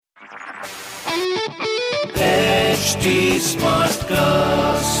HT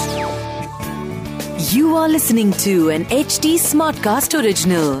Smartcast. You are listening to an HT Smartcast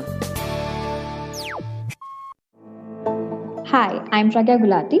original. Hi, I'm Pragya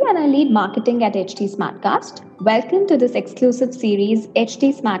Gulati and I lead marketing at HT Smartcast. Welcome to this exclusive series,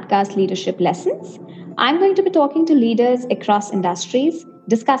 HT Smartcast Leadership Lessons. I'm going to be talking to leaders across industries,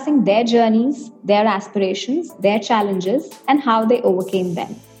 discussing their journeys, their aspirations, their challenges, and how they overcame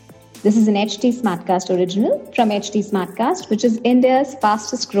them. This is an HT Smartcast original from HT Smartcast, which is India's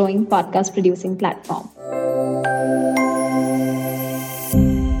fastest growing podcast producing platform.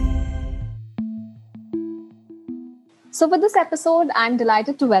 So for this episode, I'm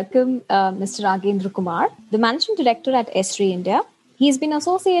delighted to welcome Mr. Ragendra Kumar, the Managing Director at Esri India. He's been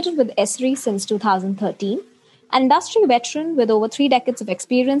associated with Esri since 2013. An industry veteran with over 3 decades of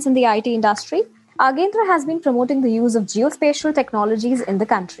experience in the IT industry, Ragendra has been promoting the use of geospatial technologies in the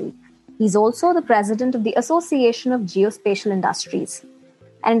country. He's also the president of the Association of Geospatial Industries.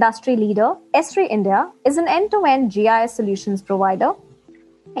 An industry leader, Esri India is an end-to-end GIS solutions provider,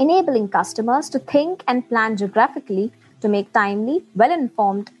 enabling customers to think and plan geographically to make timely,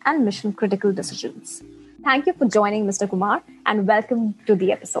 well-informed, and mission-critical decisions. Thank you for joining, Mr. Kumar, and welcome to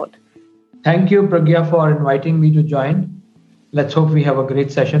the episode. Thank you, Pragya, for inviting me to join. Let's hope we have a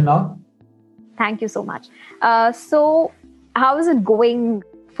great session now. Thank you so much. So how is it going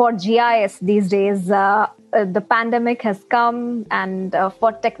for GIS these days? The pandemic has come, and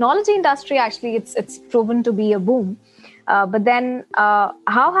for technology industry, actually, it's proven to be a boom. But then,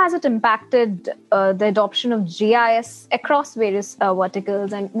 how has it impacted the adoption of GIS across various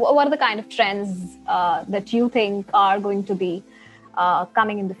verticals, and what are the kind of trends that you think are going to be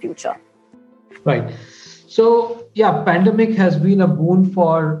coming in the future? Right. So, pandemic has been a boon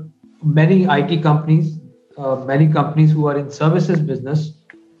for many IT companies, many companies who are in services business,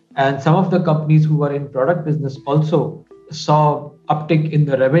 and some of the companies who are in product business also saw uptick in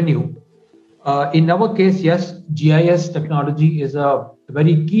the revenue. In our case, yes, GIS technology is a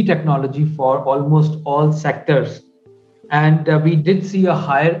very key technology for almost all sectors. And we did see a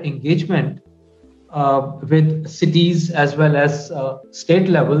higher engagement with cities as well as state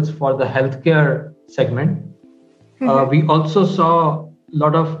levels for the healthcare segment. We also saw a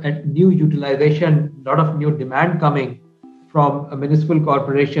lot of new utilization, a lot of new demand coming from municipal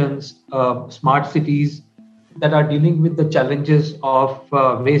corporations, smart cities that are dealing with the challenges of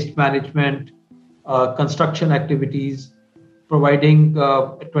waste management, construction activities, providing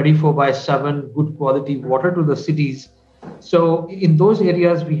 24/7 good quality water to the cities. So in those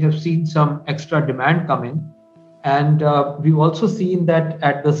areas, we have seen some extra demand come in. And we've also seen that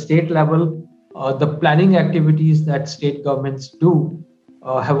at the state level, the planning activities that state governments do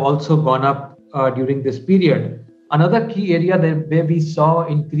have also gone up during this period. Another key area where we saw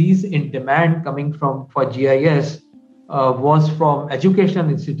increase in demand coming for GIS was from educational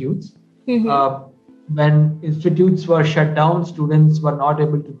institutes. When institutes were shut down, students were not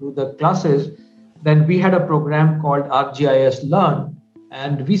able to do the classes. Then we had a program called ArcGIS Learn,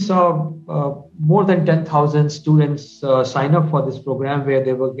 and we saw more than 10,000 students sign up for this program where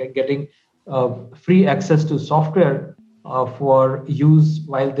they were getting free access to software for use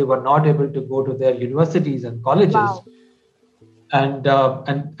while they were not able to go to their universities and colleges. Wow.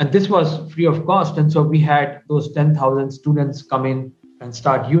 And this was free of cost. And so we had those 10,000 students come in and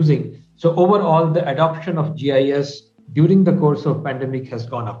start using. So overall, the adoption of GIS during the course of pandemic has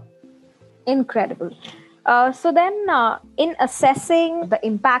gone up. Incredible. So then in assessing the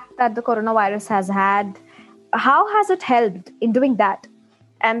impact that the coronavirus has had, how has it helped in doing that?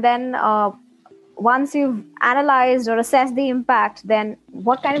 And then once you've analyzed or assessed the impact, then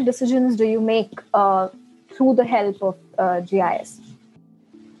what kind of decisions do you make through the help of GIS?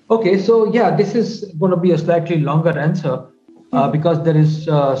 Okay, so this is going to be a slightly longer answer because there is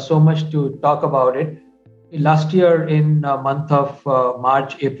so much to talk about it. Last year in month of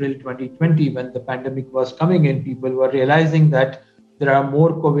March, April 2020, when the pandemic was coming in, people were realizing that there are more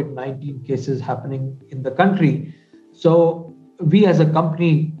COVID-19 cases happening in the country. So we as a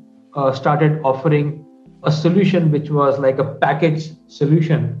company started offering a solution which was like a package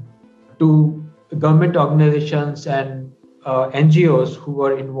solution to government organizations and NGOs who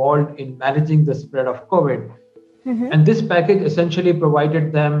were involved in managing the spread of COVID. And this package essentially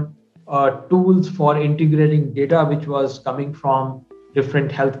provided them tools for integrating data which was coming from different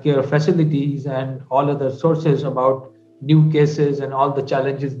healthcare facilities and all other sources about new cases and all the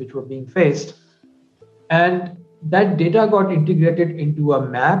challenges which were being faced. And that data got integrated into a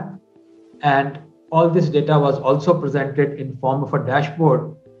map, and all this data was also presented in form of a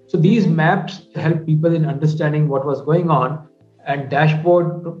dashboard. So these maps help people in understanding what was going on, and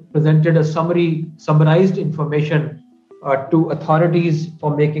dashboard presented a summarized information to authorities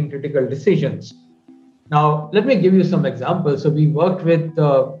for making critical decisions. Now, let me give you some examples. So we worked with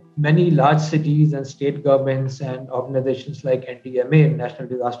many large cities and state governments and organizations like NDMA, National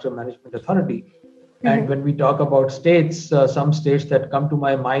Disaster Management Authority. And when we talk about states, some states that come to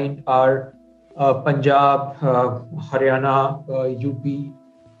my mind are Punjab, Haryana, UP,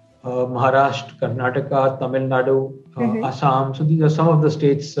 Maharashtra, Karnataka, Tamil Nadu, Assam. So these are some of the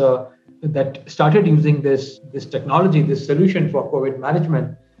states that started using this technology, this solution for COVID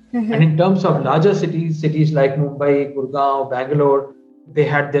management. And in terms of larger cities like Mumbai, Gurgaon, Bangalore, they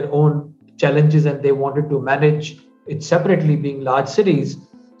had their own challenges and they wanted to manage it separately, being large cities.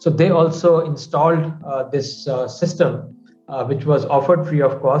 So they also installed this system, which was offered free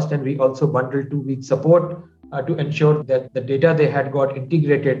of cost. And we also bundled 2-week support to ensure that the data they had got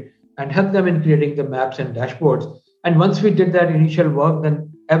integrated and help them in creating the maps and dashboards. And once we did that initial work,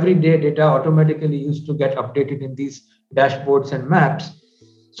 then every day data automatically used to get updated in these dashboards and maps.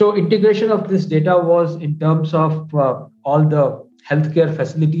 So integration of this data was in terms of all the healthcare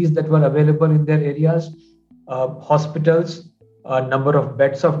facilities that were available in their areas, hospitals, number of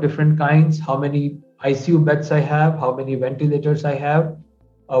beds of different kinds, how many ICU beds I have, how many ventilators I have,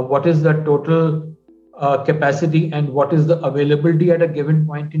 what is the total capacity and what is the availability at a given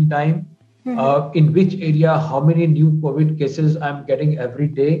point in time, in which area, how many new COVID cases I'm getting every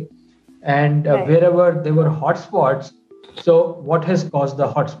day, and wherever there were hotspots. So what has caused the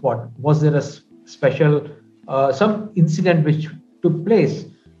hotspot? Was there a special, some incident which took place,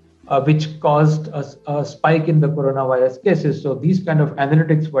 which caused a spike in the coronavirus cases? So these kind of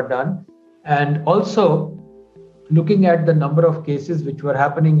analytics were done. And also looking at the number of cases which were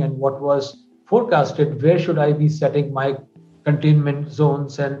happening and what was forecasted, where should I be setting my containment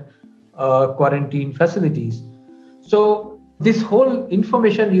zones and quarantine facilities? So this whole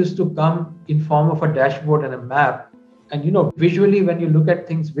information used to come in form of a dashboard and a map. And, visually, when you look at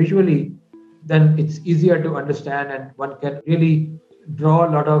things visually, then it's easier to understand and one can really draw a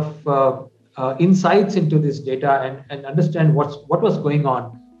lot of insights into this data and understand what was going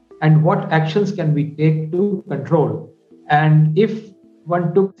on and what actions can we take to control. And if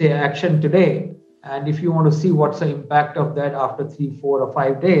one took the action today, and if you want to see what's the impact of that after 3, 4, or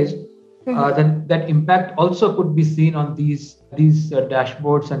 5 days, then that impact also could be seen on these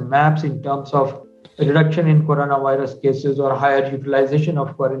dashboards and maps in terms of reduction in coronavirus cases or higher utilization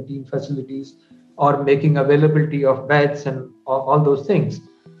of quarantine facilities or making availability of beds and all those things.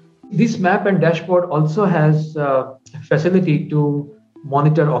 This map and dashboard also has facility to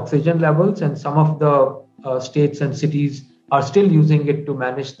monitor oxygen levels, and some of the states and cities are still using it to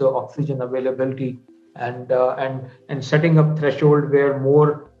manage the oxygen availability and setting up threshold where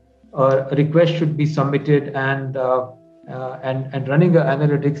more requests should be submitted and running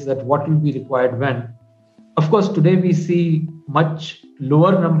analytics that what will be required when. Of course, today we see much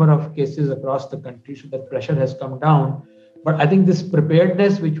lower number of cases across the country, so that pressure has come down. But I think this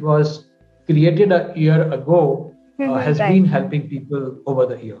preparedness, which was created a year ago, has been helping people over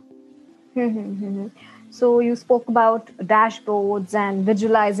the year. So you spoke about dashboards and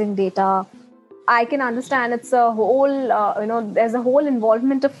visualizing data. I can understand it's a whole, there's a whole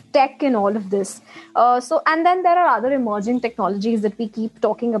involvement of tech in all of this. And then there are other emerging technologies that we keep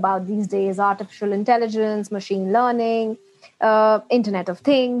talking about these days: artificial intelligence, machine learning, Internet of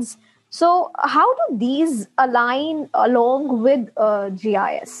Things. So how do these align along with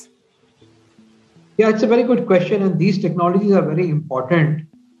GIS? Yeah, it's a very good question. And these technologies are very important.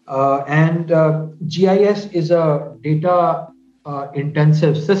 And GIS is a data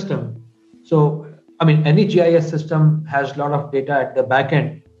intensive system. So, any GIS system has a lot of data at the back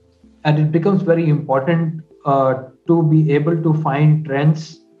end, and it becomes very important to be able to find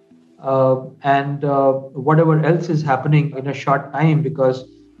trends and whatever else is happening in a short time, because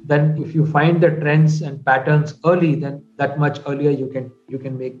then if you find the trends and patterns early, then that much earlier you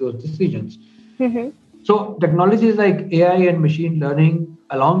can make those decisions. So technologies like AI and machine learning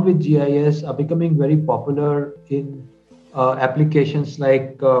along with GIS are becoming very popular in applications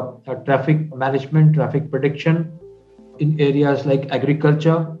like traffic management, traffic prediction, in areas like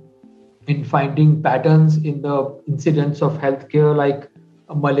agriculture, in finding patterns in the incidence of healthcare like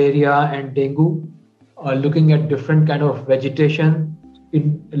malaria and dengue, looking at different kind of vegetation,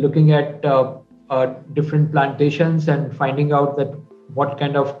 in looking at different plantations and finding out that what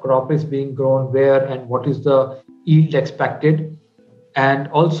kind of crop is being grown where and what is the yield expected. And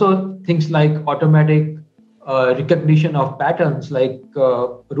also things like automatic recognition of patterns like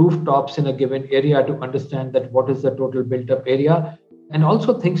rooftops in a given area to understand that what is the total built up area. And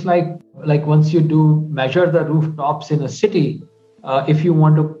also things like once you do measure the rooftops in a city, if you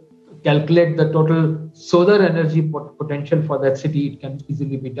want to calculate the total solar energy potential for that city, it can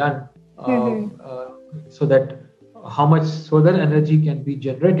easily be done. So that how much solar energy can be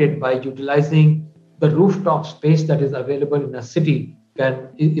generated by utilizing the rooftop space that is available in a city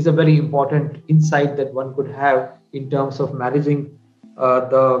is a very important insight that one could have in terms of managing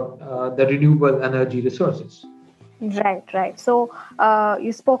the renewable energy resources. Right. So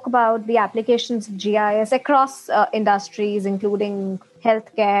you spoke about the applications of GIS across industries, including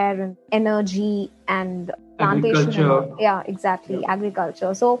healthcare and energy and plantation. Agriculture. Yeah, exactly. Yeah.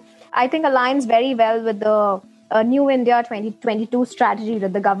 Agriculture. So I think aligns very well with the New India 2022 strategy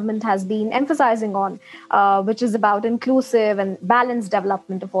that the government has been emphasizing on, which is about inclusive and balanced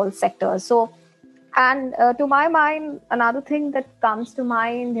development of all sectors. So, and to my mind, another thing that comes to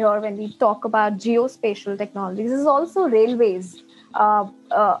mind here when we talk about geospatial technologies is also railways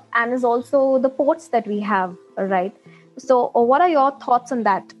and is also the ports that we have, right? So what are your thoughts on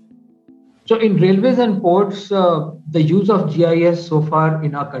that? So in railways and ports, the use of GIS so far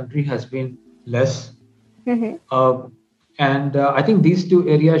in our country has been less. And I think these two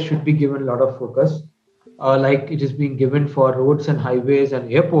areas should be given a lot of focus. Like it is being given for roads and highways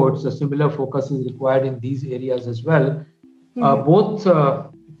and airports, a similar focus is required in these areas as well. Both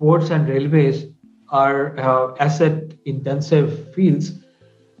ports and railways are asset intensive fields.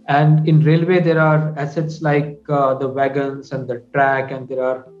 And in railway, there are assets like the wagons and the track, and there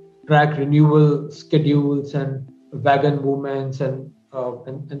are track renewal schedules and wagon movements and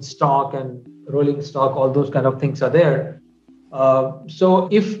stock and rolling stock, all those kind of things are there. So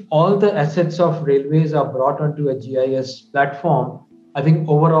if all the assets of railways are brought onto a GIS platform, I think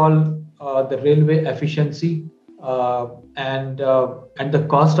overall the railway efficiency and the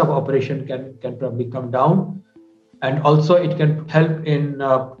cost of operation can probably come down. And also it can help in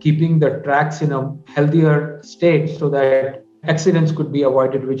keeping the tracks in a healthier state so that accidents could be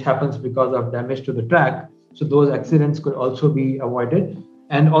avoided, which happens because of damage to the track. So those accidents could also be avoided.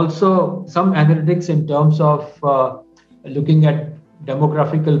 And also some analytics in terms of looking at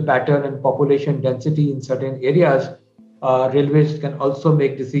demographical pattern and population density in certain areas. Railways can also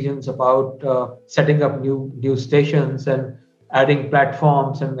make decisions about setting up new stations and adding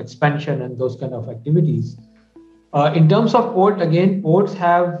platforms and expansion and those kind of activities. In terms of ports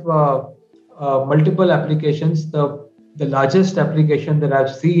have multiple applications. The largest application that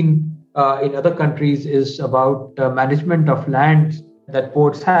I've seen in other countries is about management of land that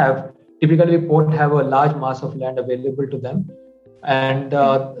ports have. Typically, ports have a large mass of land available to them. And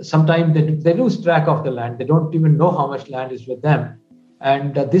sometimes they lose track of the land. They don't even know how much land is with them.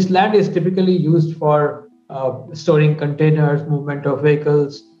 And this land is typically used for storing containers, movement of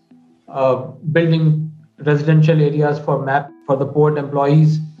vehicles, building residential areas for the port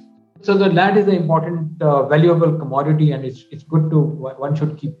employees. So the land is an important, valuable commodity, and it's good to one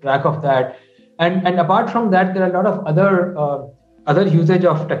should keep track of that. And apart from that, there are a lot of other usage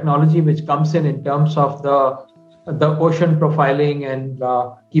of technology which comes in terms of the ocean profiling and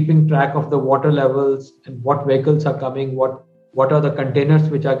keeping track of the water levels and what vehicles are coming, what are the containers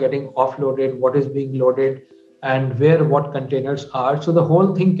which are getting offloaded, what is being loaded, and where what containers are. So the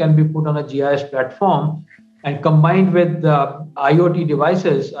whole thing can be put on a GIS platform and combined with IoT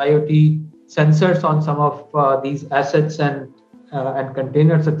devices, IoT sensors on some of these assets and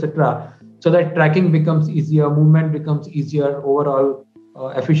containers, etc. So that tracking becomes easier, movement becomes easier, overall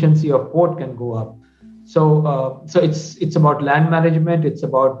efficiency of port can go up. So it's about land management. It's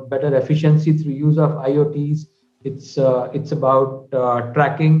about better efficiency through use of IoTs. It's about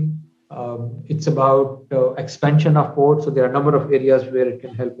tracking. It's about expansion of ports. So there are a number of areas where it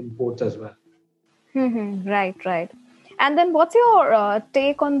can help in ports as well. Right. And then what's your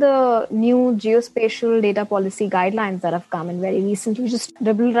take on the new geospatial data policy guidelines that have come in very recently, just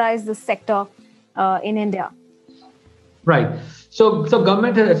liberalized the sector in India? Right. So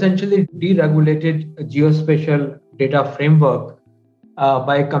government has essentially deregulated a geospatial data framework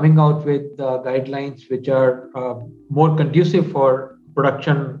by coming out with guidelines which are more conducive for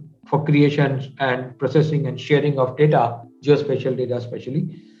production, for creation and processing and sharing of data, geospatial data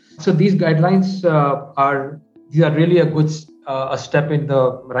especially. So these guidelines are really a good step in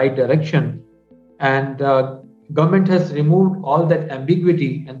the right direction, and government has removed all that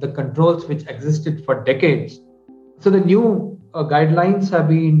ambiguity and the controls which existed for decades. So the new guidelines have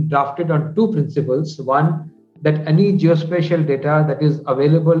been drafted on two principles. One, that any geospatial data that is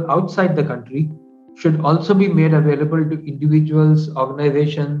available outside the country should also be made available to individuals,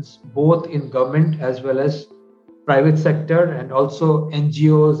 organizations, both in government as well as private sector, and also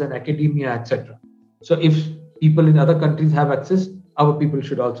NGOs and academia, etc. So if people in other countries have access, our people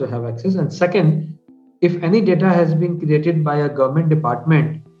should also have access. And second, if any data has been created by a government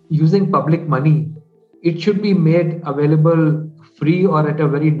department using public money, it should be made available free or at a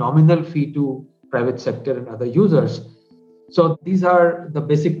very nominal fee to private sector and other users. So these are the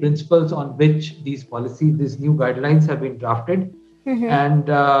basic principles on which these policies, these new guidelines have been drafted. And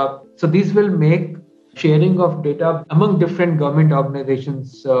so these will make sharing of data among different government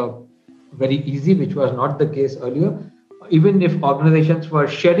organizations very easy, which was not the case earlier. Even if organizations were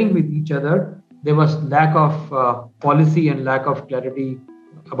sharing with each other, there was lack of policy and lack of clarity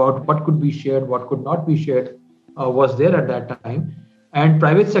about what could be shared, what could not be shared was there at that time. And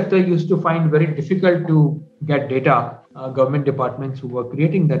private sector used to find very difficult to get data, government departments who were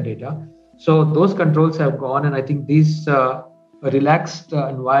creating that data. So those controls have gone, and I think these relaxed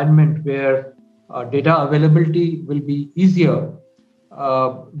environment where data availability will be easier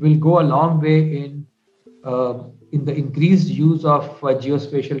will go a long way in the increased use of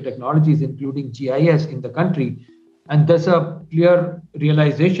geospatial technologies, including GIS in the country. And there's a clear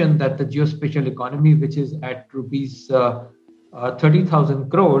realization that the geospatial economy, which is at rupees 30,000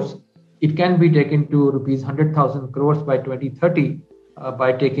 crores, it can be taken to rupees 100,000 crores by 2030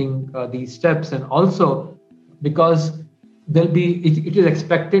 by taking these steps. And also because it is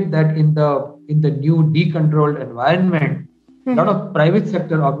expected that in the new decontrolled environment, a lot of private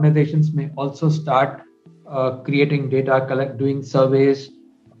sector organizations may also start creating data, doing surveys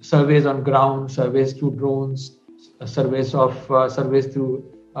on ground, surveys through drones, surveys through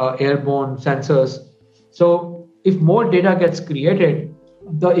airborne sensors. So if more data gets created,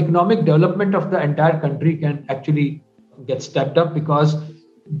 the economic development of the entire country can actually get stepped up, because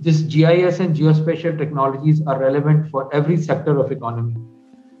this GIS and geospatial technologies are relevant for every sector of economy.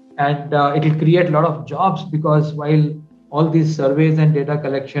 And it will create a lot of jobs, because while all these surveys and data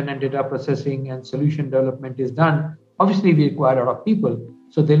collection and data processing and solution development is done, obviously we require a lot of people.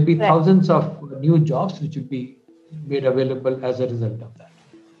 So there'll be thousands of new jobs which will be made available as a result of that.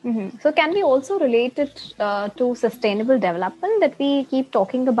 So can we also relate it to sustainable development that we keep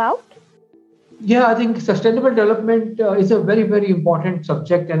talking about? Yeah, I think sustainable development is a very, very important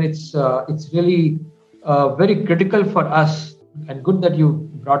subject, and it's really very critical for us. And good that you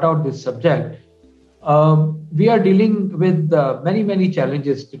brought out this subject. We are dealing with many, many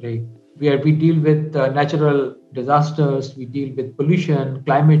challenges today. We deal with natural disasters, we deal with pollution,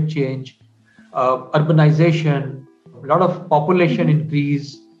 climate change, urbanization, a lot of population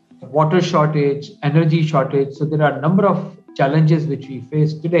increase, water shortage, energy shortage. So there are a number of challenges which we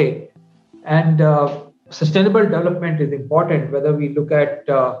face today. And sustainable development is important, whether we look at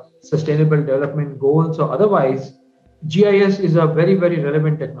sustainable development goals or otherwise. GIS is a very, very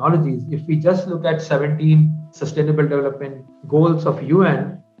relevant technology. If we just look at 17 sustainable development goals of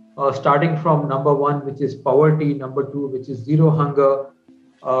UN, starting from number 1, which is poverty, number 2, which is zero hunger,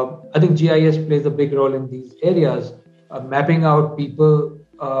 I think GIS plays a big role in these areas, mapping out people,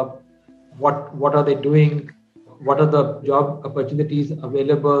 what are they doing, what are the job opportunities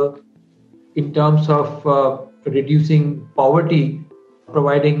available in terms of reducing poverty,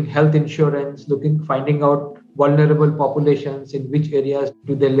 providing health insurance, finding out vulnerable populations, in which areas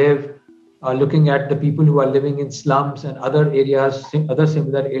do they live, looking at the people who are living in slums and other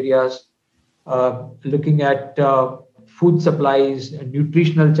similar areas, looking at food supplies and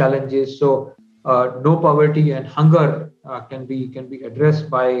nutritional challenges. So no poverty and hunger can be addressed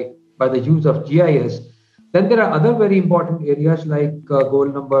by the use of GIS. Then there are other very important areas like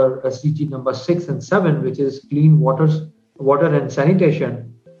CG number 6 and 7, which is clean water and sanitation.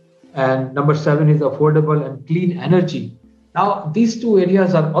 And number 7 is affordable and clean energy. Now, these two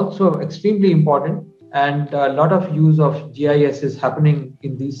areas are also extremely important, and a lot of use of GIS is happening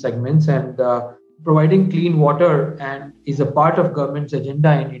in these segments. And providing clean water and is a part of government's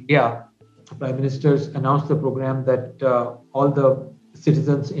agenda in India. The Prime Minister's announced the program that all the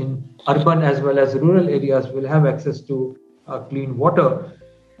citizens in urban as well as rural areas will have access to clean water.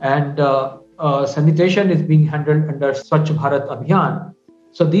 And sanitation is being handled under Swachh Bharat Abhiyan.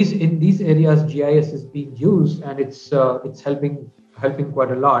 So in these areas, GIS is being used, and it's helping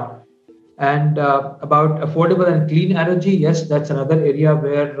quite a lot. And about affordable and clean energy, yes, that's another area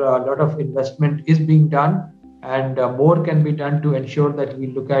where a lot of investment is being done, and more can be done to ensure that we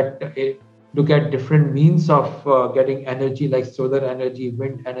look at different means of getting energy, like solar energy,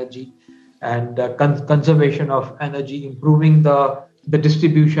 wind energy, and conservation of energy, improving the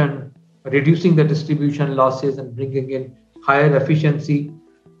distribution, reducing the distribution losses, and bringing in higher efficiency.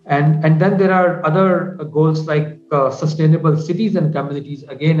 And then there are other goals like sustainable cities and communities.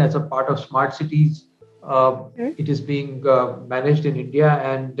 Again, as a part of smart cities, it is being managed in India,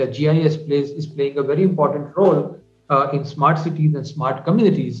 and GIS is playing a very important role in smart cities and smart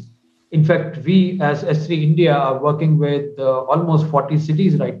communities. In fact, we as S3 India are working with almost 40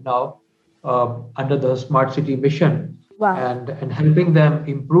 cities right now under the Smart City mission, Wow. and helping them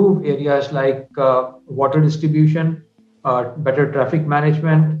improve areas like water distribution, better traffic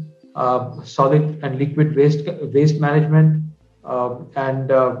management, solid and liquid waste management, and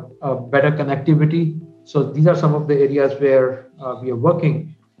better connectivity. So these are some of the areas where we are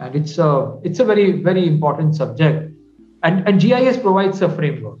working, and it's a very important subject. And GIS provides a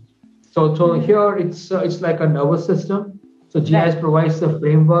framework. So here it's like a nervous system. So GIS provides a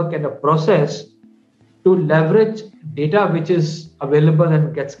framework and a process to leverage data which is available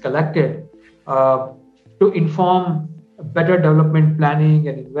and gets collected to inform better development planning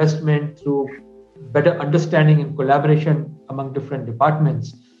and investment through better understanding and collaboration among different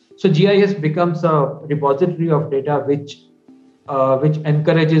departments. So GIS becomes a repository of data which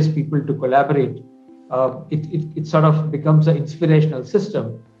encourages people to collaborate. It sort of becomes an inspirational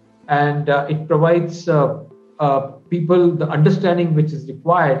system, and it provides people the understanding which is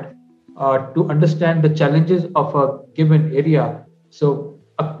required to understand the challenges of a given area. So,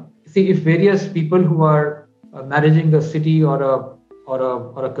 see, if various people who are managing a city or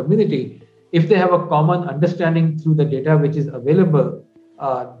a community, if they have a common understanding through the data which is available,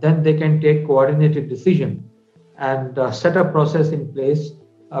 then they can take coordinated decision and set a process in place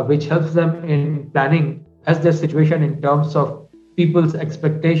which helps them in planning as their situation in terms of people's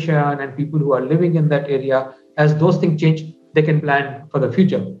expectation and people who are living in that area. As those things change, they can plan for the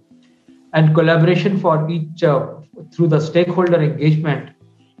future. And collaboration for each through the stakeholder engagement,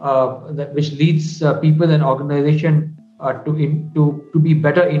 which leads people and organization to be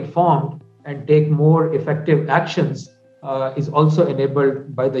better informed and take more effective actions, is also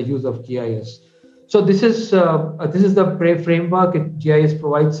enabled by the use of GIS. So this is the framework. GIS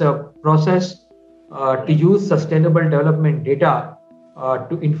provides a process to use sustainable development data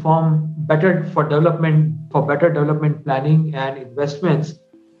to inform better development planning and investments,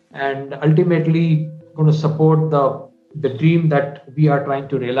 and ultimately going to support the dream that we are trying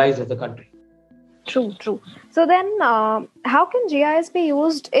to realize as a country. True. So then, how can GIS be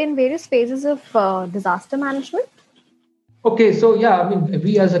used in various phases of disaster management? Okay, so yeah, I mean,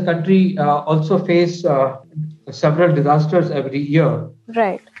 we as a country also face several disasters every year.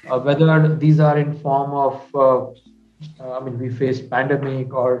 Right. Whether these are in form of, we face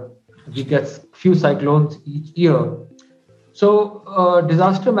pandemic or we get few cyclones each year. So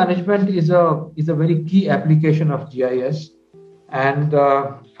disaster management is a very key application of GIS, and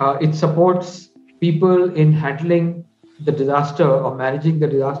it supports people in handling the disaster or managing the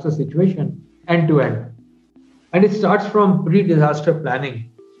disaster situation end to end. And it starts from pre-disaster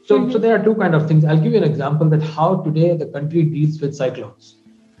planning. So there are two kind of things. I'll give you an example that how today the country deals with cyclones.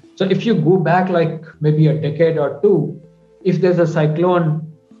 So if you go back like maybe a decade or two, if there's a cyclone,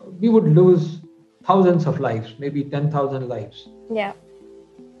 we would lose thousands of lives, maybe 10,000 lives. Yeah.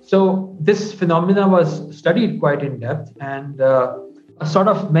 So this phenomena was studied quite in depth, and sort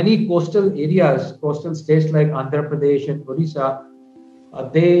of many coastal states like Andhra Pradesh and Orissa,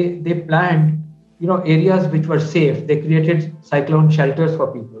 they planned areas which were safe. They created cyclone shelters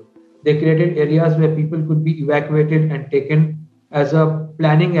for people. They created areas where people could be evacuated and taken as a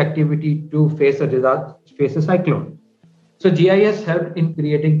planning activity to face a cyclone. So GIS helped in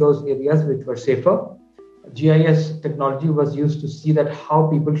creating those areas which were safer. GIS technology was used to see that how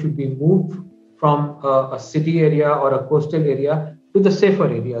people should be moved from a city area or a coastal area to the safer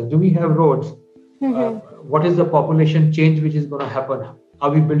areas. Do we have roads? What is the population change which is going to happen?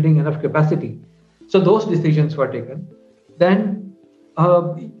 Are we building enough capacity? So those decisions were taken. Then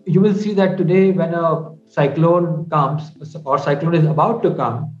you will see that today when a cyclone comes or cyclone is about to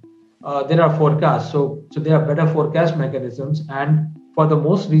come, there are forecasts. So there are better forecast mechanisms. And for the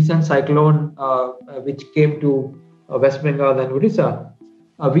most recent cyclone which came to West Bengal and Odisha,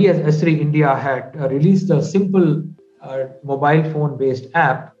 we as S3 India had released a simple mobile phone based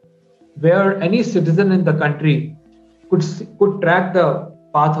app where any citizen in the country could track the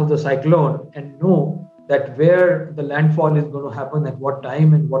path of the cyclone and know that where the landfall is going to happen at what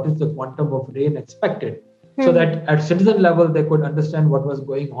time and what is the quantum of rain expected. So that at citizen level, they could understand what was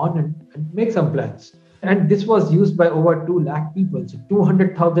going on and make some plans. And this was used by over 2 lakh people. So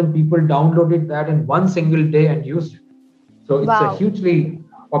 200,000 people downloaded that in one single day and used it. So it's a hugely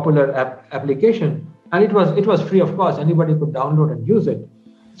popular application. And it was free of cost. Anybody could download and use it.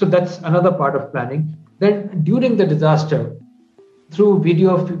 So that's another part of planning. Then during the disaster, through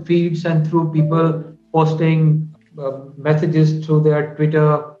video feeds and through people posting messages through their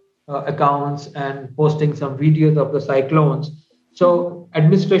Twitter accounts and posting some videos of the cyclones, so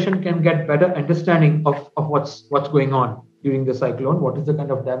administration can get better understanding of what's going on. during the cyclone, what is the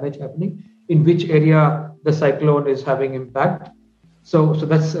kind of damage happening, in which area the cyclone is having impact. So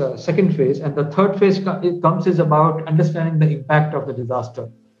that's second phase. And the third phase comes is about understanding the impact of the disaster.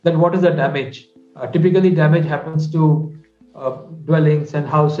 Then what is the damage? Typically, damage happens to dwellings and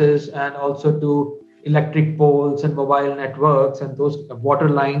houses, and also to electric poles and mobile networks and those water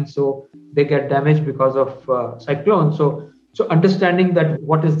lines. So they get damaged because of cyclones. So understanding that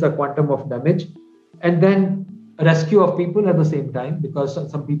what is the quantum of damage, and then rescue of people at the same time, because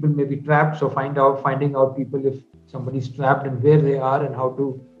some people may be trapped. So finding out people if somebody's trapped and where they are and how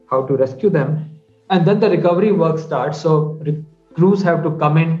to rescue them. And then the recovery work starts. So crews have to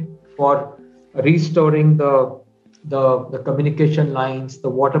come in for restoring the communication lines, the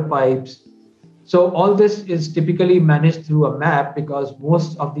water pipes. So all this is typically managed through a map, because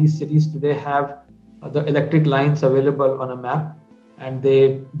most of these cities today have the electric lines available on a map, and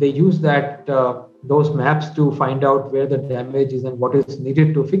they use that those maps to find out where the damage is and what is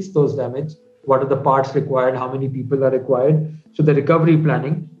needed to fix those damage, what are the parts required, how many people are required. So the recovery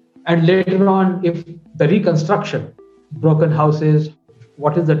planning, and later on, if the reconstruction, broken houses,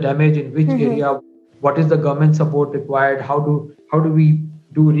 what is the damage in which area, what is the government support required, how do we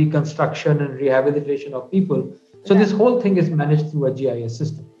do reconstruction and rehabilitation of people. So this whole thing is managed through a GIS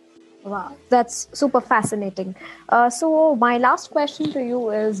system. Wow, that's super fascinating. So my last question to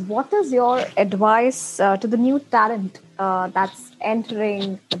you is, what is your advice to the new talent that's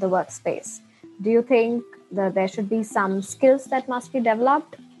entering the workspace? Do you think that there should be some skills that must be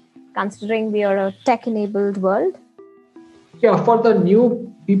developed, considering we are a tech-enabled world? Yeah, for the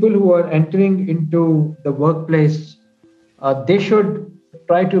new people who are entering into the workplace, they should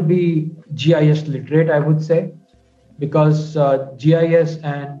try to be GIS literate, I would say, because GIS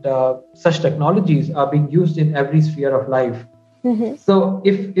and such technologies are being used in every sphere of life. So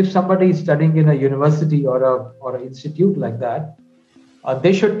if somebody is studying in a university or an institute like that,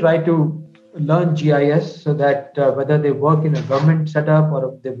 they should try to learn GIS, so that whether they work in a government setup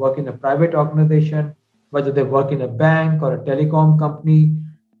or they work in a private organization, whether they work in a bank or a telecom company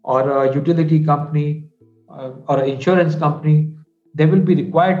or a utility company or an insurance company, they will be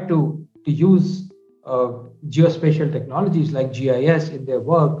required to use geospatial technologies like GIS in their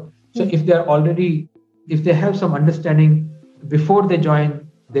work. So if they have some understanding before they join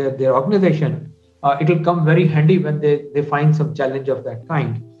their organization, it will come very handy when they find some challenge of that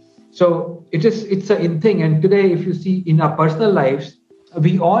kind. So it's a in thing. And today, if you see in our personal lives,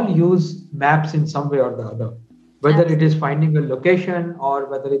 we all use maps in some way or the other, whether it is finding a location or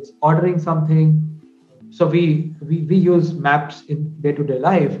whether it's ordering something. So we use maps in day-to-day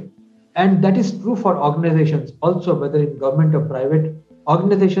life. And that is true for organizations also, whether in government or private.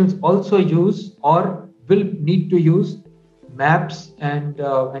 Organizations also use or will need to use maps and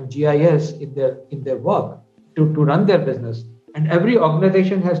GIS in their work to run their business. And every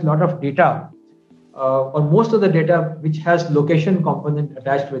organization has a lot of data, or most of the data which has location component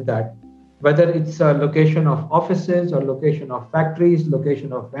attached with that, whether it's a location of offices or location of factories,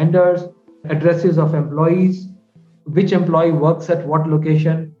 location of vendors, addresses of employees, which employee works at what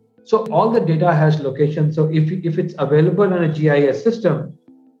location. So all the data has location. So if it's available in a GIS system,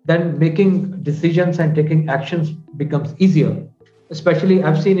 then making decisions and taking actions becomes easier. Especially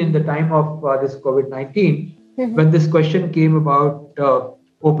I've seen in the time of this COVID-19, when this question came about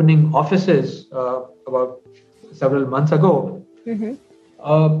opening offices about several months ago.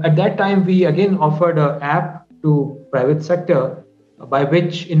 At that time, we again offered an app to private sector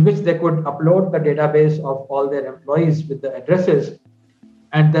in which they could upload the database of all their employees with the addresses,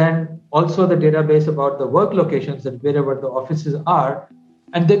 and then also the database about the work locations and wherever the offices are.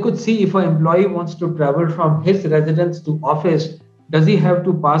 And they could see if an employee wants to travel from his residence to office, does he have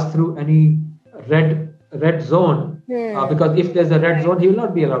to pass through any red zone? Because if there's a red zone, he will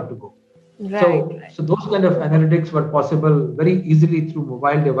not be allowed to go. So those kind of analytics were possible very easily through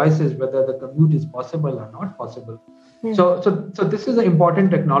mobile devices, whether the commute is possible or not possible. So this is an important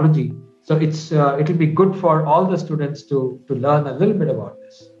technology. So it'll be good for all the students to learn a little bit about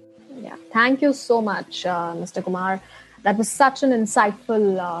this. Yeah, thank you so much, Mr. Kumar. That was such an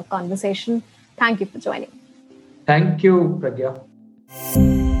insightful conversation. Thank you for joining. Thank you, Pragya.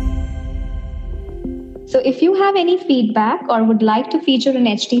 So if you have any feedback or would like to feature in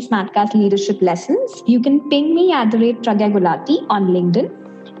HT Smartcast leadership lessons, you can ping me at @Pragya Gulati on LinkedIn.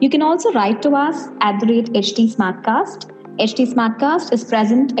 You can also write to us at @HT Smartcast. HT Smartcast is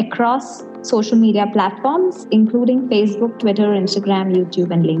present across social media platforms, including Facebook, Twitter, Instagram,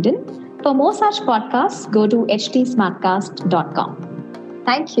 YouTube, and LinkedIn. For more such podcasts, go to htsmartcast.com.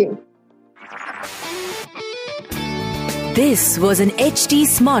 Thank you. This was an HT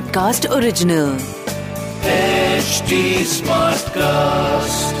Smartcast original. HT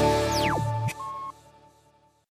Smartcast.